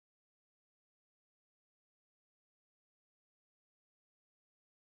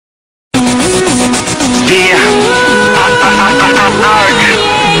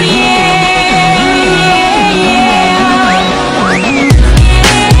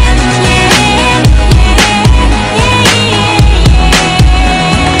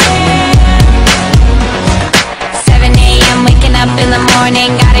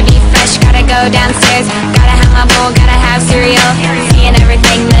Gotta be fresh, gotta go downstairs, gotta have my bowl, gotta have cereal, seeing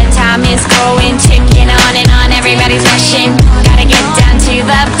everything, the time is going, ticking on and on, everybody's rushing, gotta get down to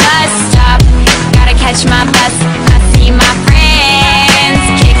the bus stop, gotta catch my bus, I see my friends,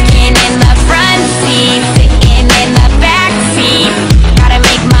 kicking in the front seat, sitting in the back seat, gotta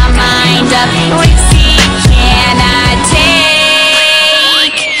make my mind up, which seat can I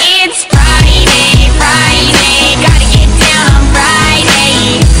take? It's Friday, Friday, gotta get down on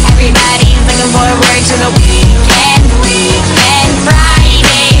Friday. Everybody's looking forward to the weekend, weekend.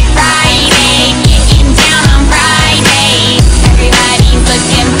 Friday, Friday, getting down on Friday. Everybody's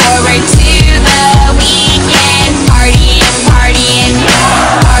looking forward to the weekend. Partying, partying,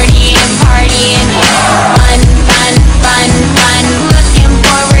 partying, partying. Fun, fun, fun, fun. Looking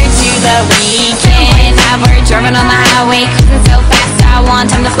forward to the weekend. Now we're driving on the highway, cruising so fast, I want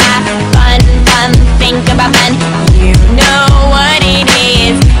time to fly. Fun, fun, think about fun. You know what it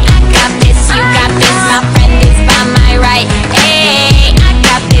is. I got this, you got this. My friend is by my right. Hey, I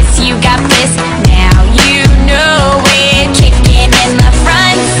got this, you got this. Now you know it. Kicking in the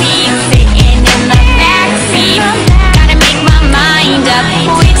front seat, sitting in the back seat. Gotta make my mind up.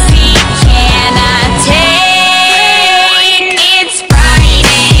 Which seat can I take? It's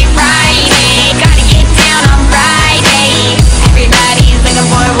Friday, Friday. Gotta get down on Friday. Everybody's looking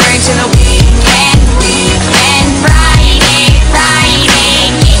forward to the weekend, weekend. Friday,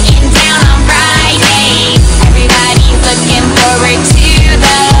 Friday, getting down on Friday. Everybody's looking forward to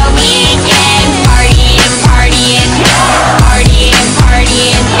the weekend. Partying, partying, partying,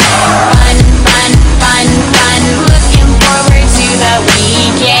 partying. Fun, fun, fun, fun. Looking forward to the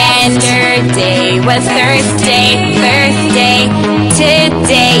weekend. Yesterday was Thursday, Thursday.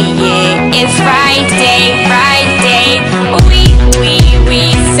 Today it's Friday, Friday.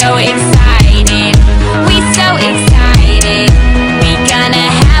 We so excited. We so excited. We gonna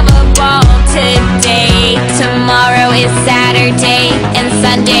have a ball today. Tomorrow is Saturday and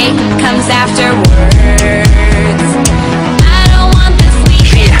Sunday comes afterwards. I don't want this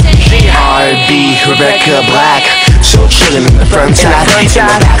weekend to end. R&B, Rebecca Black. So chillin' in the front side, in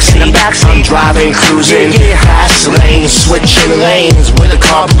the backseat. I'm driving, cruising, fast lanes, switching lanes with a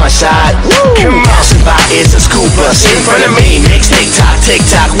car by my side. Passing by is a school bus in front of me. Makes tick-tock,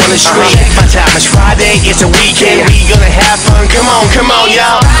 tick-tock, wanna scream. My time is Friday, it's a weekend. We gonna have fun, come on,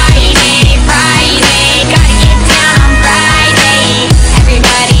 y'all. Friday, Friday.